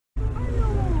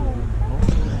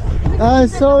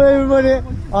So everybody,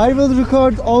 I will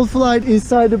record all flight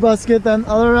inside the basket and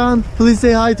all around. Please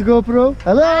say hi to GoPro.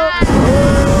 Hello!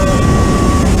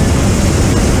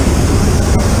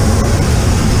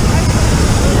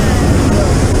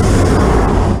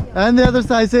 And the other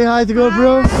side, say hi to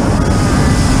GoPro.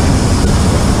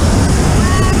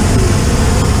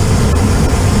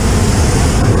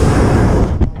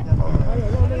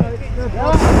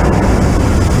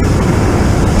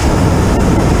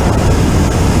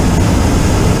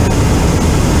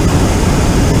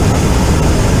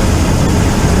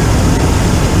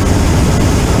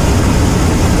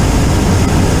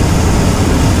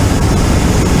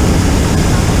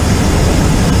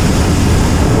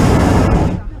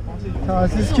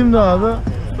 Siz kimdi abi?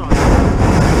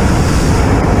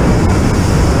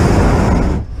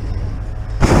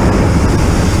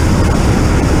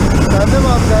 Sen de mi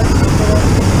abi?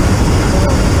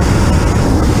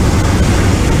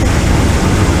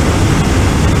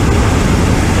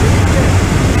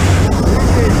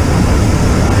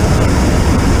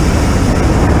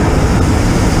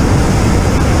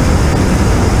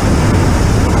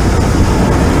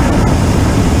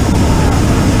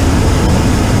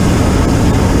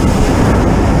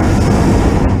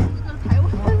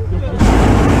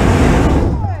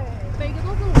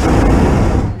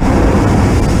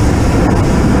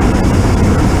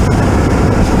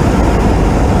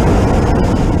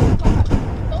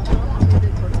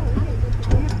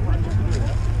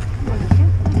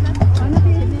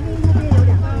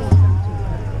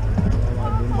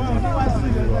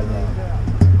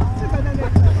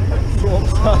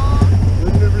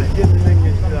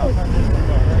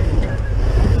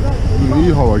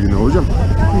 İyi hava yine hocam.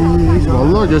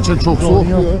 Vallahi geçen çok soğuk.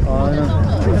 Aynen.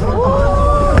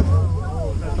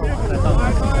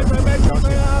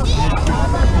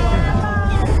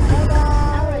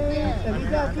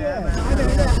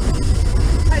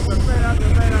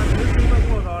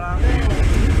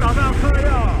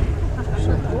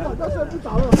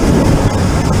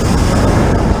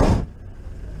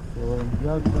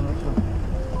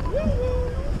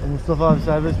 Mustafa abi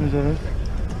serbest mi üzeriniz?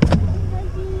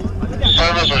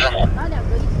 Serbest hocam.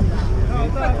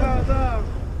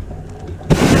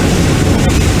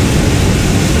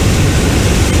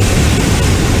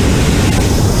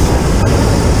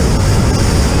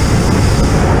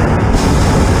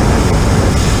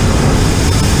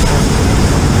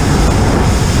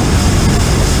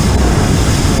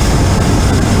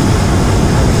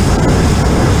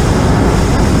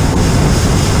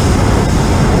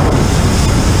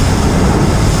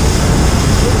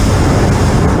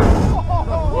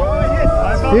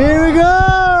 Here we go!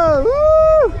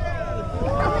 Woo!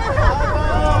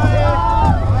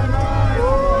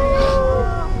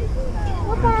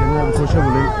 Kendine bir koşa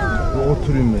bulayım. Bir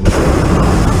oturayım ben.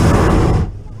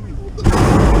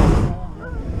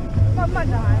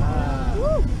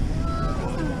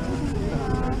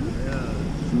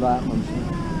 Şunu da yapmamışım.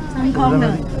 Sen kalma.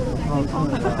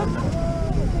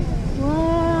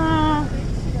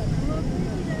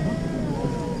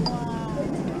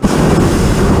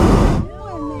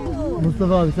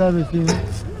 Mustafa abi serbest değil mi?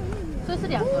 这是2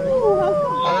个人。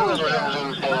 Serbest hocam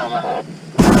Mustafa abi.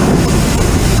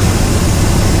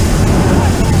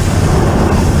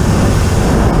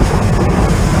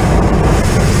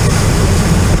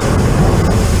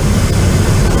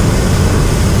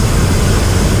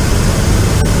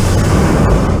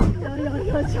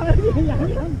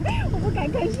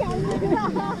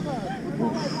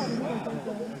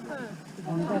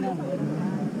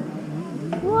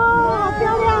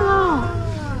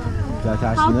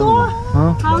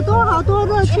好多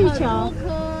热气球。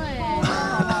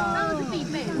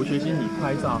我学习你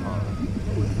拍照好了，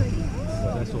我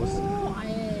在说实话。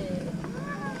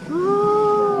哦，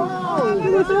这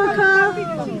么多颗。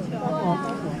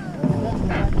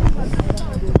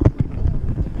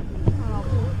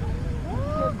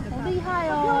好厉害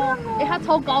哦！哎，它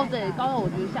超高的，高到我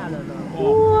觉得吓人了。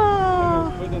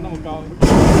哇！飞得那么高。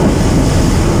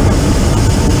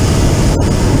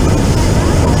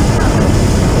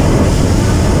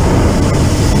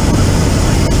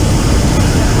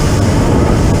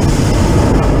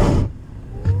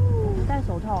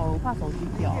 我怕手机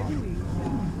掉。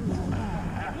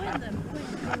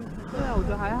对啊，我觉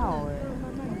得还好哎。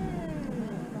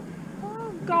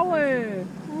高哎！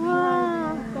哇，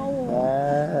高哦。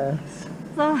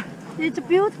So it's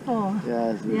beautiful.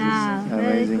 Yes, this Yeah, is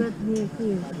very amazing. good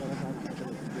view.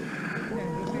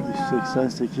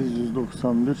 188,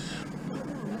 191,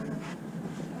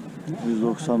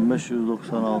 195,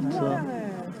 196,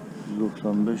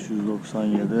 195,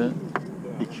 197,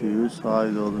 200,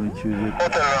 haydi oğlum 270.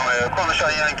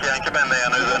 Konuşan yankı ben de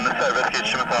yani üzerinde serbest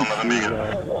geçişimi tamamladım bilgin.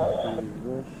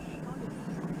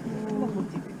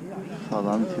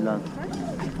 Falan filan.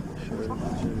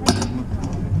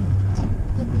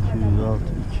 206,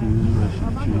 205,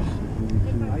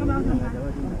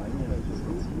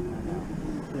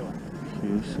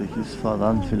 208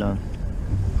 falan filan.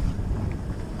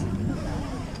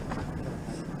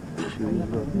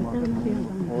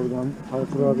 Oradan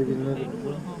Tayfur abi dinler.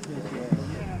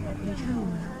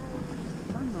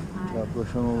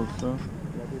 Yaklaşan olursa.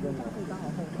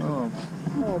 Tamam.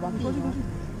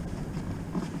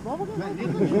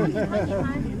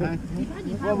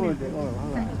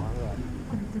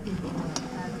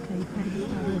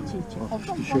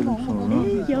 Düşelim sonra.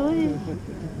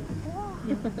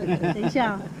 等一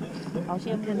下，好，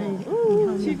先看那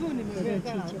欺负你们的热气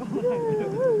球。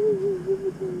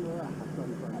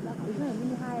你很厉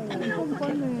害耶，公关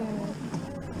呢？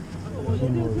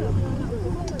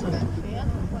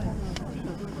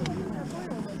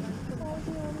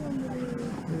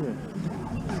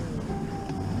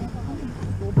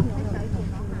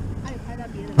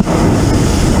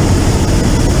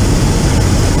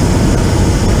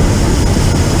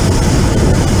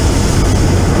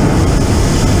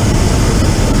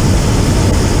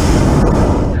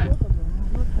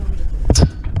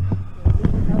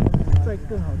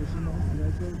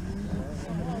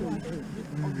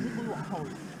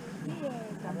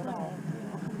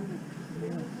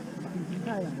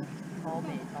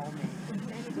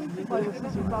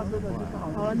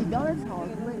好了，你不要再吵了，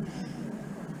不会。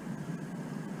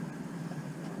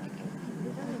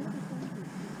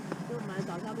就我们来找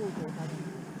一下路途才能。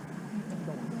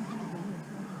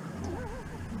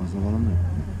 Fazla var mı?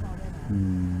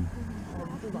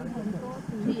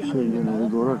 Şey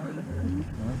genelde doğrak.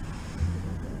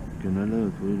 Genelde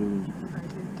evet öyle gözüküyor.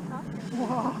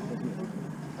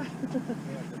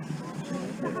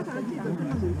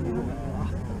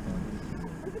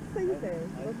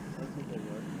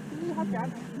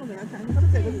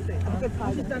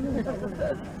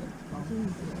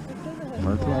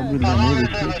 Tayfur abi bir daha neyi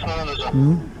bekliyor?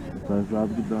 Tayfur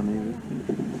abi bir daha neyi bekliyor?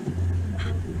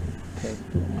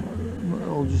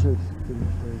 Olcu şey.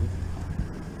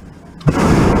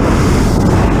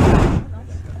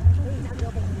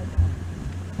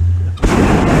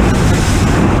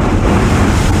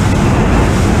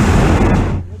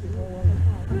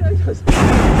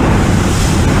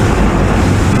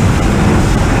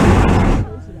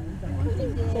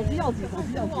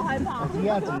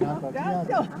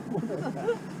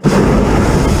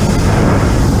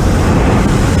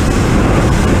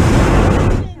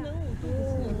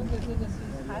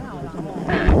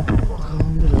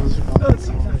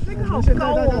现在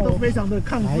大家都非常的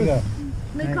亢奋。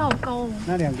那个好高哦。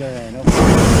那两个人。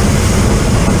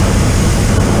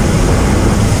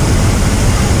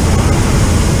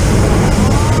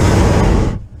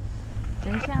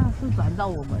等一下是转到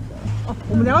我们的。哦，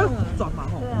我们要转嘛？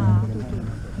对啊。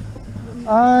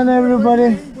 And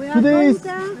everybody, today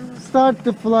start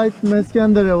the flight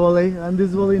Meskendere Valley, and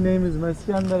this valley name is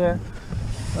Meskendere.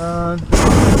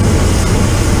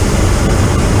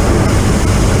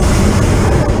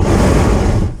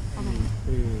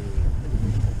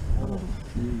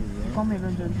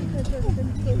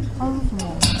他说什么？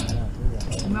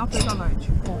我们要飞到哪里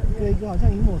去？有一个好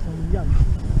像萤火虫一样。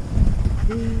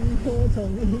萤火虫，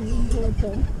萤火虫。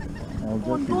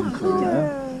很多颗耶！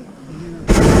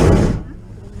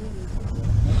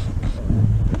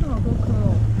真的好多颗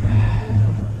哦。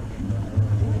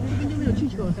这边就没有气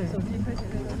球了，手机开起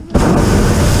来。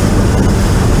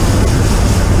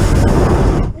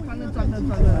转了转了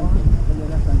转了，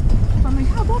转了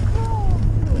好多颗哦。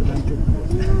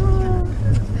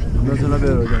 那是那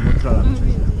边有点漂亮。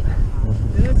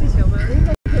有热气球吗？那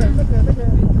个，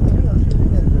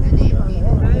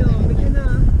还有没看到？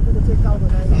那个最高的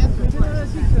那个。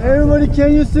Everybody,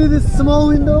 can you see this small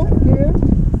window here?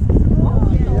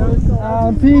 Yes.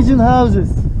 And pigeon houses.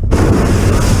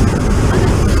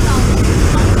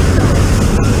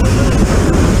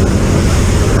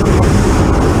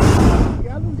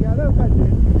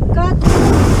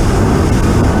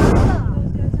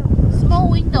 Small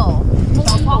window，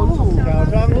 小窗户。小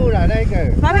窗户啦，那个。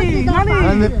哪里哪里？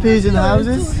 And the pigeon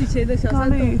houses. 以前的小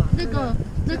山洞。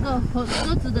那个和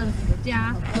鸽子的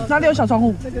家。哪里有小窗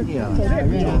户？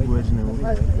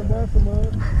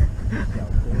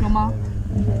有吗？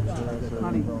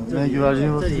哪里？ Ben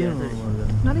güvercin bakıyorum.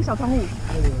 哪里小窗户？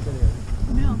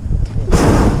没有。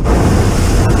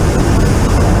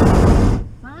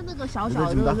啊，那个小小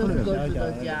的那个就是鸽子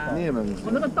的家。Niye ben?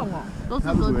 我那个洞哦，都是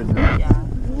鸽子的家。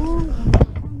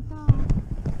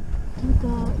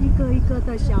一个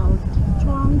的小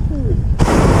窗户。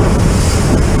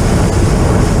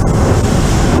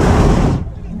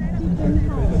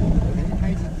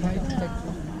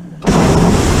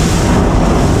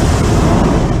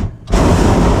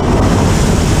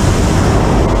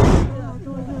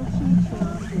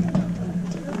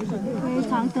非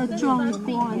常的壮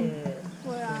观。对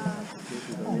啊，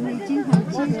我们已经很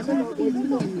接近地面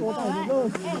了。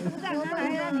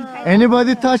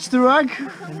Anybody touch the rug?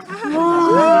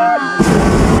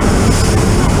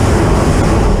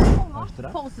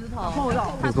 碰石头。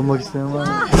Dokunmak isteyen var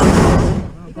mı?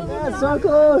 Yeah, so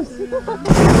close.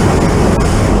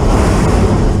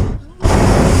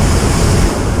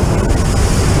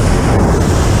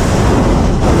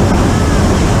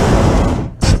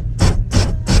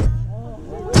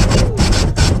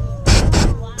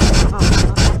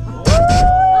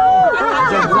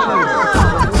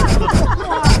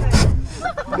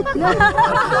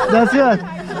 That's it.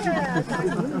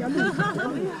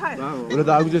 Burada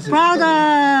daha güzel ses.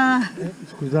 Brother，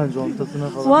 Güzel contasına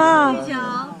falan. 哇，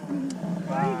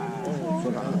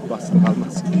 Bastı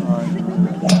kalmaz.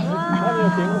 他没有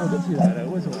点我就起来了，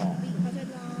为什么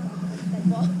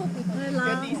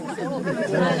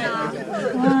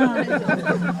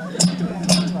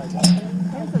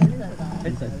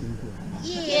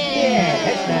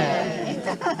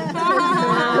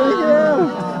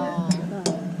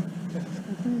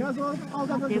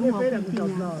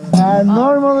？And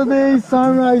normally the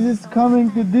sunrise is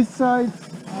coming to this side.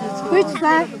 Which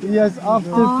side? Yes,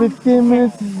 after 15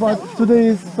 minutes, but today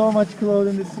is so much cloud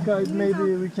in the sky.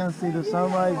 Maybe we can see the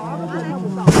sunrise.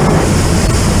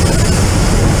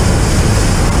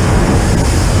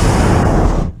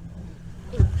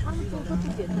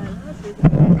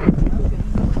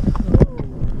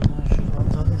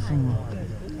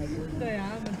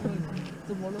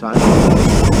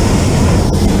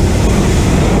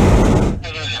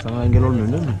 Sana engel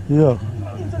olmuyor değil mi? Yok.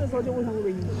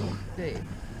 对，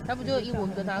他不就英文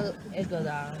跟他那个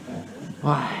的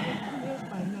啊？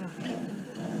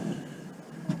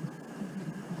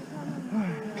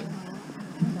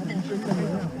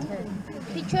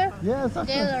 Picture Yes, of course.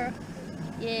 together.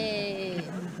 Yay.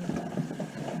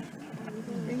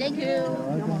 Thank you.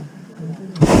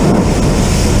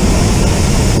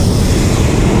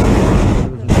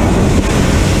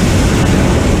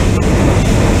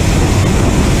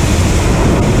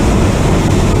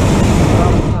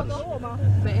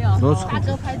 No 大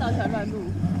哥拍到小乱入，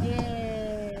耶！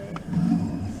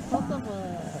好什么？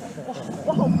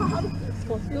我好怕。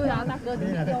对啊，大哥，你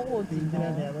一定要握紧哦。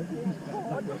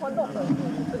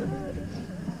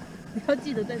你要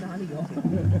记得在哪里哦。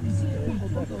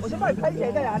我先帮你拍起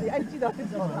来在哪里，哎，记得去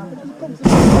找他。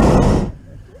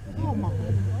好忙。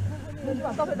那就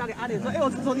把照片拿给阿莲说，哎，我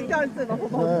手机掉在这，把我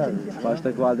帮我剪下来。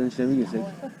 Baştaki vadenin işine mi girsek?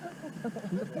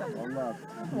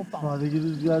 Sağdaki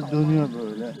rüzgar dönüyor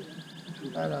böyle.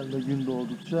 Herhalde gün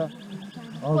doğdukça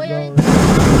az daha...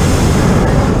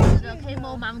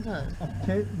 Camel Mountain.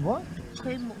 Okay, what?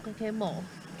 Camel.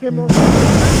 Camel.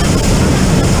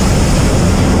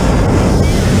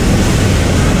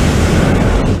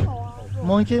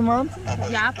 Monkey Mountain?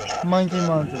 Yeah. Monkey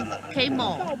Mountain.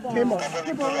 Camel.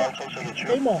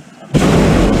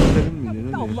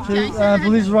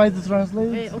 Please write the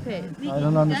translation. 哎，OK。 I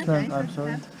don't understand. I'm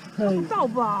sorry. 到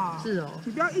吧？是哦。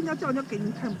你不要硬要叫人家给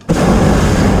你看。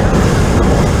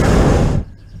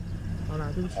好啦，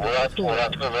对不起，我错了。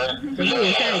可是我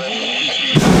现在已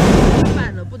经犯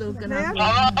了，不能跟他说。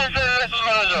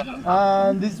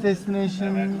 And this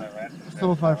destination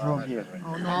so far from here.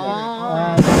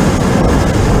 哦。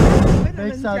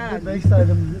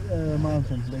 Backside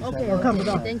mountain. OK， 看不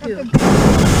到。Thank you。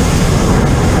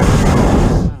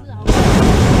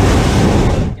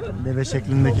 Deve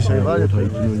şeklindeki şey var ya.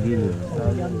 Tayyip'in öldüğü ya.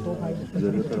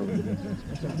 Güzel tarafı.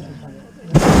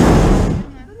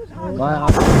 Vay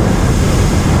abi.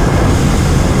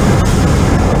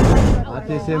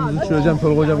 ATS'mizi çözeceğim,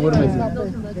 Tolga hocam görmesin.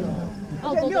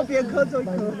 没有别人磕，只有一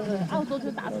颗。澳洲就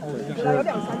打头。有2、3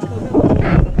颗。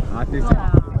 ATS.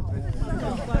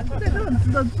 这都很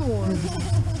值得做。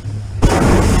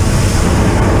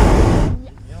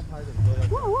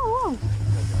哇哇哇！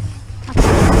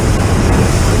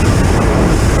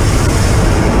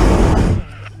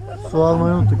 Su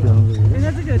almayı unuttuk yalnız. 人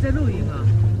家这个也在露营啊。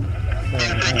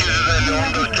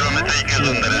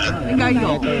应该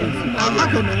有。他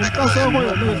可能到时候会有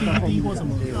那个 DVD 或什么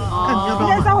的，看你要不应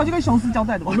该要。是要回去跟雄狮交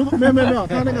代的吧？如果没有，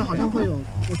他那个好像会有，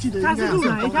我记得应该他是录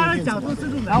来，他的角度是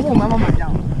录来，然后问我们要不要买这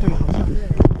样。对，好像。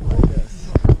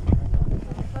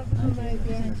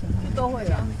都会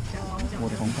的。我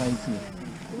重拍一次。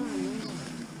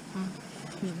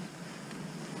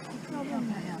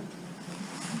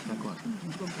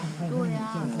对呀，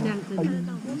这样子。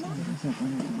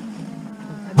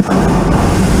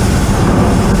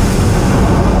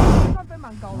它飞蛮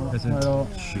高的，但是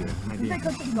雪那边。这颗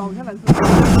更高，你看蓝色。你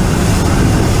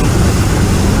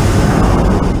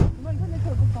看那颗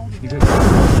不高。你可以。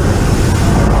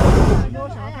我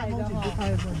想要看一下哈。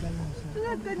就是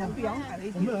跟它比较矮了一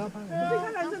点。可是你看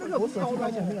蓝色那个不高的。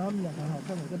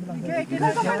给他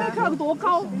看那颗有多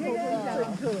高。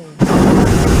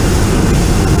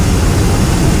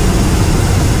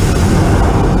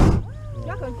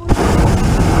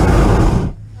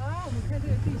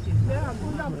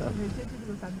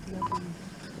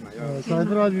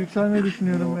Saydır abi yükselmeyi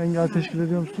düşünüyorum. Engel teşkil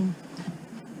ediyor musun?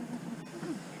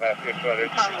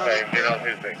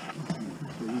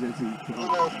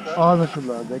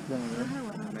 Anlaşıldı abi beklemiyorum.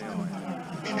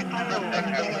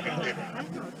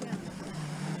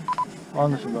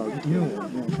 Anlaşıldı abi. Niye mi?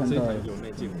 这台有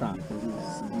内径大，可是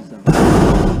实际上。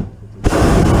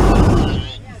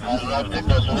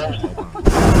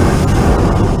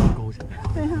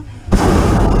对哈，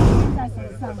在手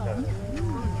上。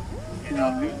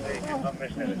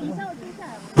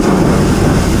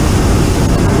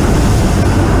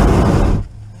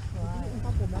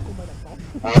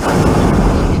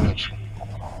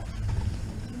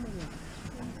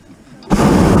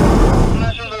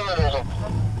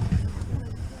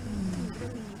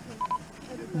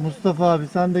Mustafa abi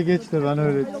sen de geç de ben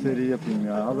öyle seri yapayım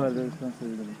ya. Haber verirsen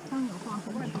sevinirim.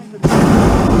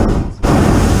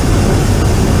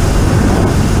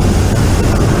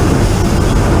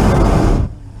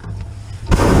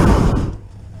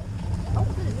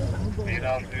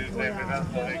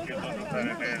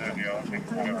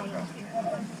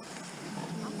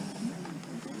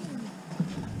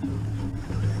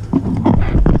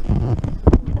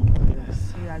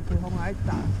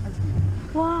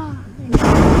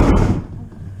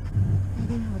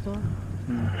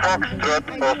 Foxtrot,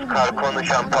 Oscar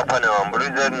konuşan Papa November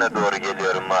üzerine doğru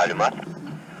geliyorum malumat.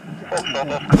 Foxtrot,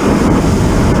 Oscar.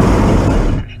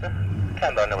 İşte,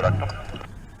 kendi haline bıraktım.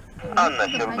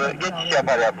 Anlaşıldı. Geçiş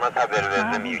yapar yapmaz haber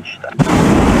verdim iyi uçuşlar.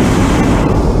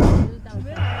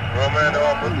 Romeo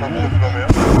November, Foxtrot Romeo.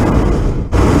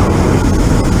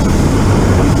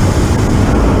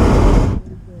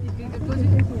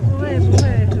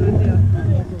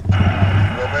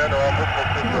 Romeo November,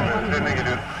 Foxtrot Romeo üzerine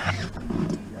geliyorum.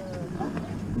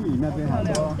 那边好多。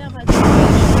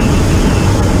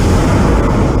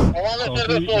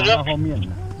手机拿到后面的，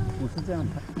不是这样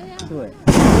拍。对。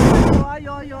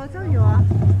有这样有啊。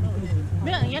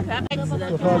没有，你要给他拍直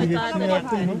的，Mustafa abi geçişini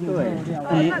yaptın mı? 对，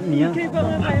你要。可以帮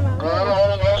他拍吗？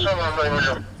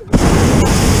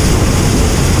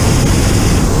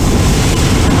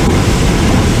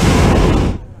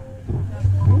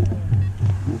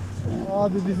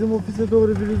 Abi bizim ofise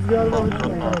doğru bir rüzgar var.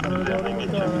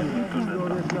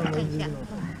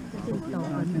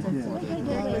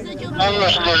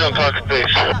 Anlaşıldı hocam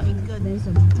takipteyiz.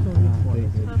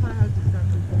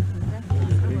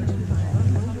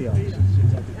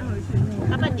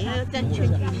 要不然你要再圈一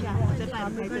下，再帮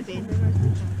你拍这边。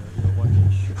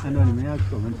按照你们要，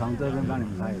我们从这边帮你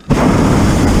们拍。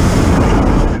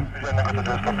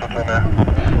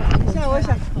现在我想。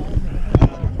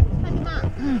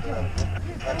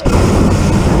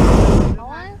好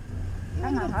啊，刚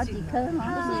好好几颗吗？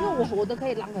不是，因为我的可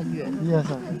以拉很远。Yes.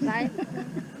 来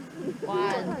，1、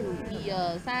2、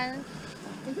3，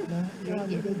远一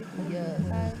点，1、2、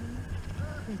3。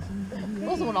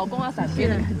为什么老公要闪边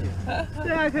的感觉？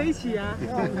对啊，可以一起啊。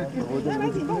来来，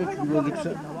请帮我拍个光。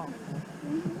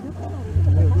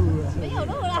没有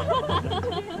路了。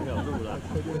没有路了。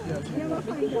你要不要换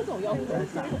一个手摇？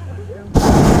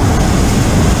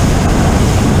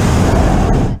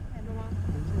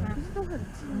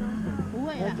不会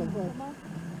啦。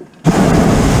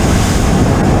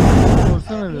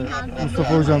 Sorsana bir.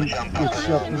 Mustafa hocam geçiş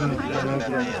yaptınız mı?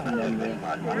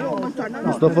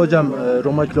 Mustafa hocam,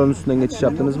 Roma kilonun üstünden geçiş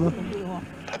yaptınız mı?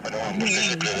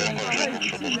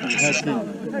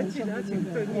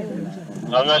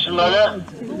 Anlaşıldı abi.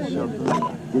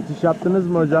 Geçiş yaptınız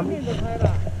mı hocam?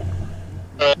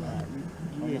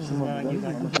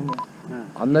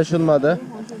 Anlaşılmadı.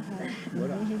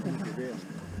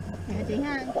 等一下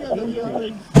就有。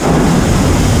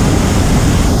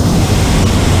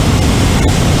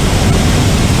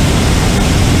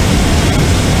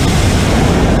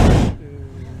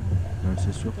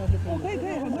 Ses yok.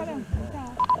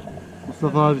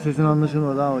 Mustafa abi sesin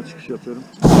anlaşılmadı ama çıkış yapıyorum.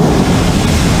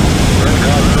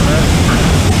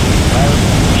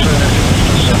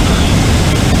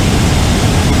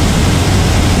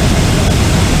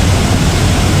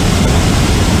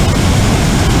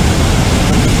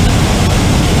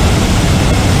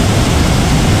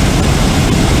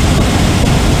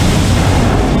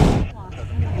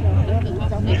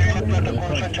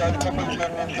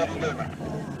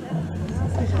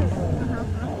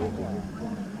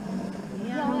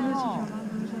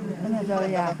 拍照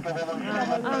呀？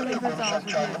那个拍照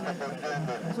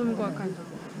顺便过来看。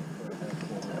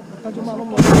那就慢慢。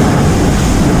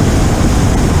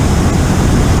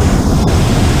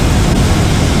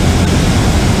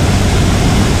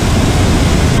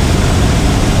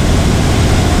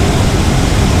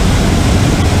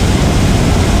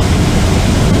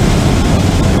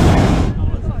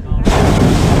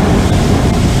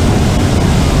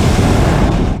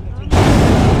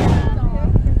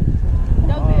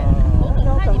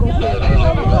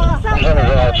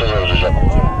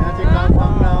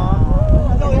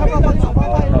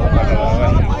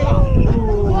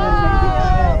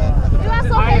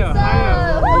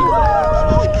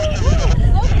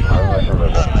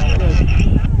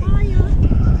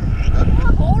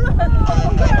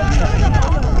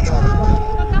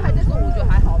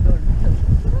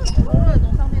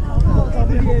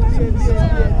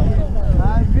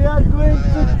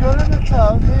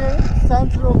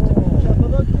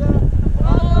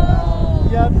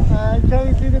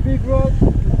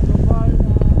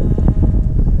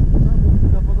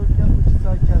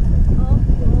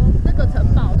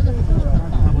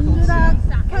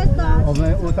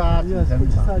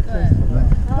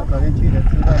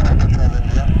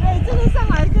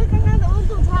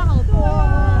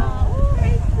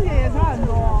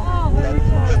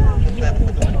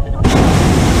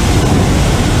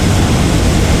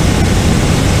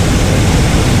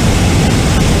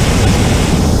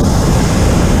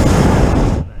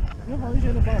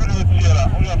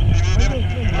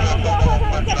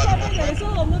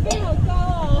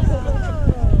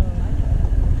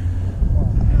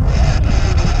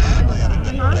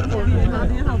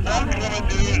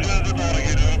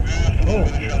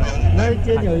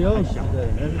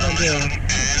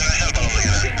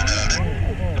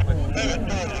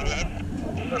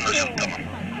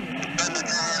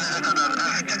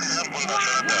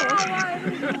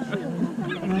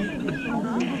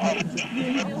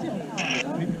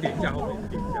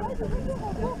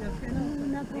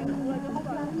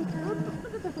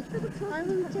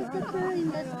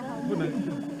不能一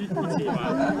起吗？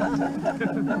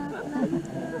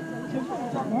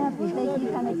你要比飞机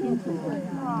看得清楚。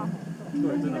对，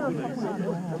真的不能一起。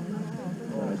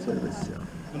这个小，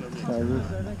等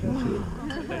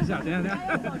一下，等一下，等一下。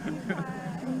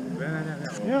不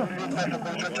要，你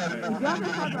不要再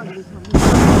发展你的场面。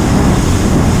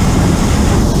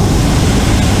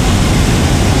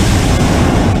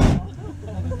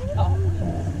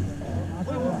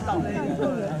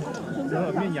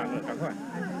面痒了，赶快！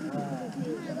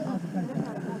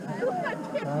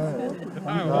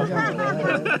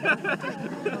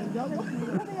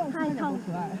太痛。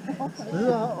不是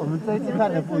啊，我们这一次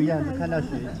看的不一样，是看到学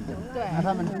姐。对。那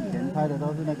他们以前拍的都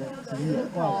是那个职业。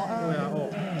对啊，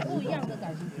不一样的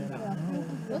感觉。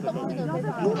有什么那个没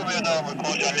办法。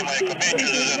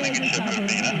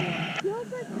不要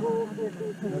再哭。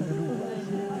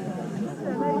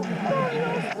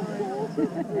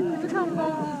看吧，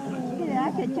你给他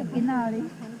选去给那里。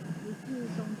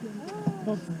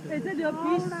哎，这流鼻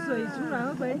水出来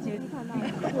会不会结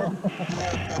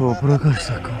我不知道干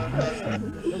啥搞。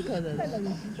有可能。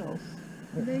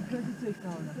那一颗是最高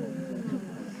的。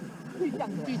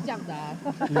巨匠的啊！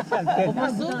我们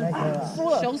输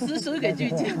了，雄狮输给巨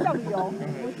匠。酱油，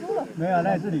我输了。没有，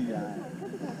那是铝啊。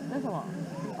那什么？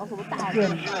哦，什么大？巨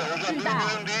大。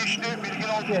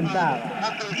变大了。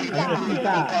巨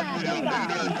大。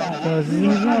可是你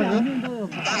看人。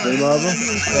对吗？不，我不是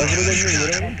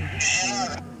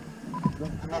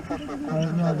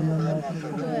跟你们。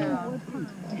对啊。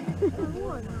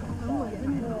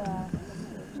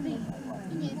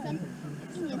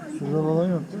是不是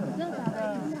有？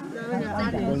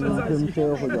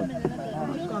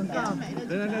广告。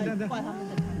等。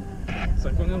闪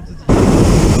光用自己。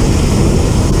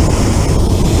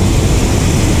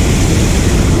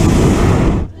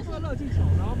热气球，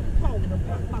然后爆我们的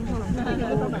棒上来。等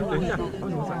一下，为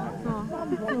什么闪光？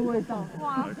这个味道。哇，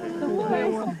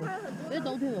因为冬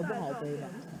天有不好背吧？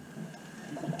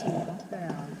对啊。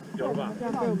有了吧？对，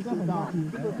我们这很大。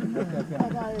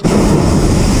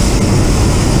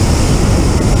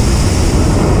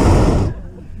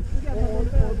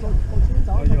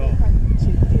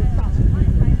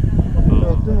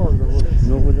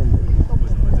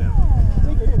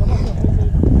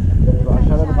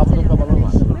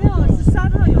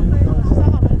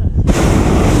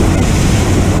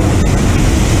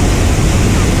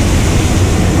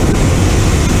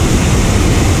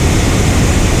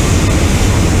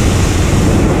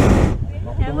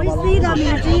Can we see the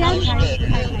museum?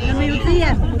 The museum.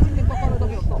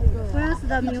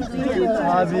 的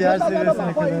museum。Abi her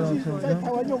seviyesine kadar olacak. 在台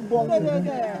湾用光。对对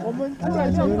对，我们之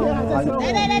前就还在说。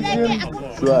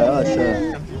Şuraya aşağı.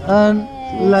 And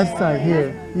left side here.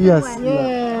 Yes.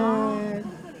 Yeah.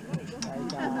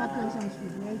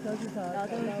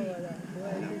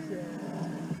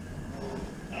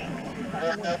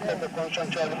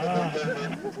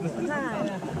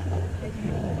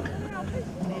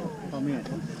 后面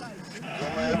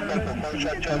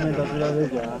到这边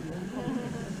讲。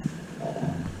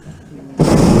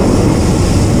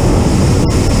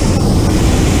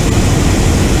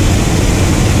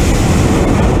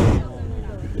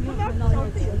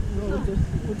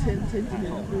我前几年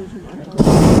不是去哪里？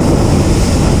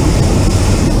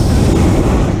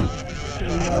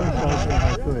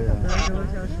对呀。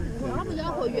他们就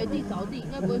要回原地着地，应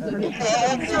该不会随便。怎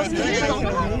么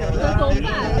办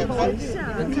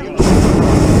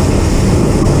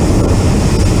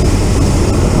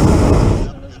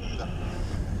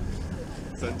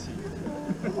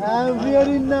？And we are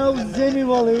in now Zemi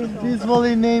Valley. This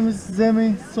valley name is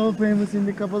Zemi, so famous in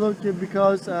the Cappadocia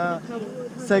because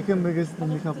second biggest in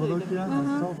the Cappadocia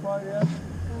so far, yeah.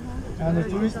 And the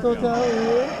tourist hotel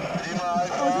here.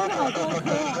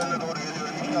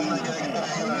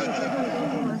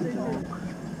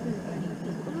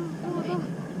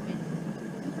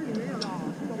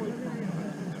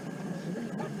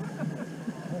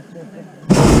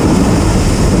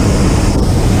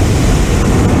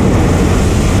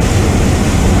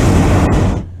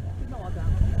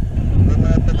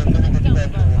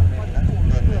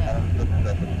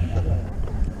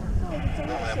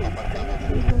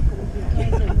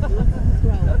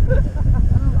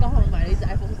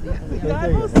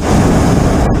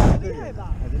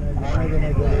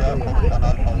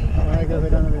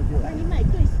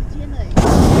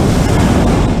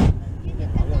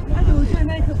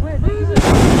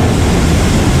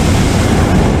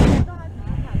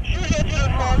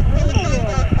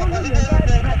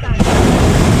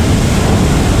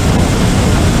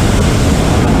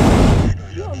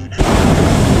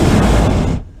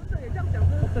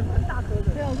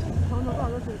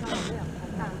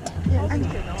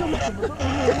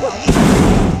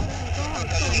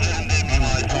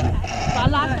 把它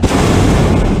拉开。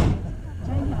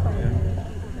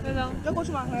要过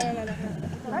去吗？来，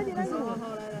来一点，来一点。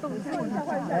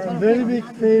Very big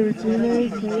favorite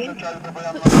image here.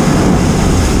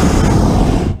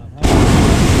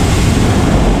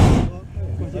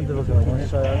 Hadi bakalım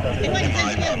aşağıya kadar.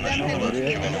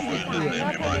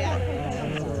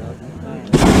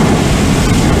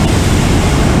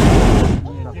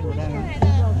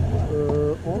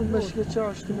 Geçe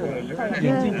açtık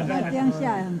herhalde. 这样下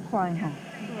来很快哈。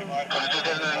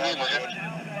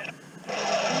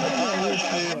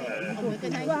所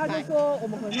以他就说我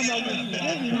们可能看不到日期，因为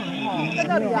银行哈在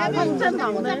那里啊，他们在忙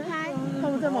呢，他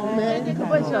们在忙呢，你可不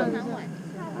可以下去？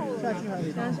下去还是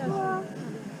下去？啊，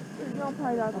一定要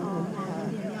拍的。只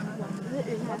是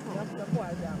云还好，要过来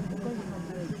这样。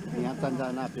你要站在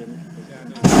那边。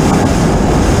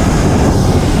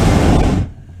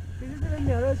其实这边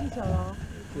没有热气球哦。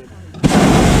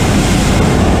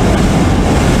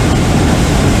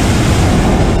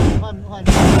 换。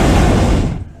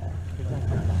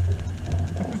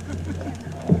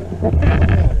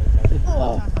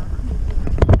哦。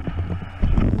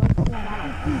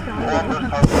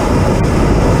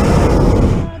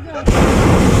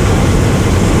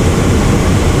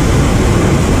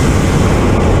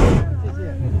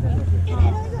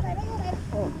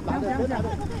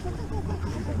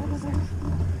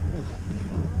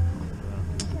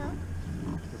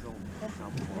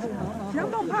强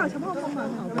迫泡，强迫泡蛮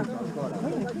好的。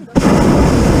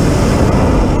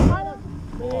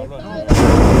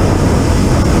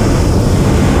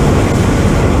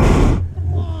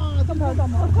哇，这么漂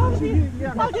亮！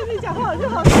高经理讲话就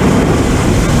好。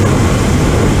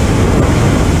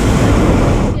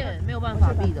线没有办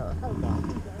法避的。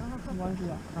没关系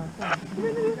啊，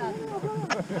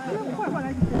快来！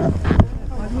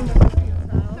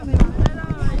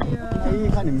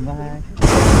看你们拍。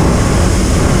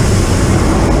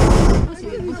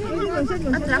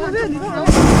 然后这里头，我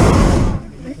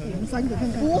们3个看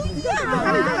看。不要，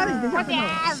哪里？等一下，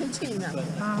先去呢。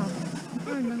啊，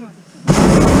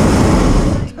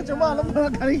就忘了不要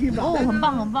看你吧。哦，很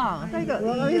棒，很棒。那个，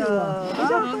等一下，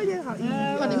快点，好，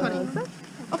快点。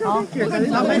OK，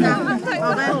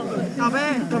 好呗，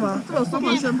干嘛？这有双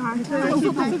人身拍，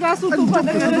这个速度快，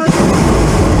那个。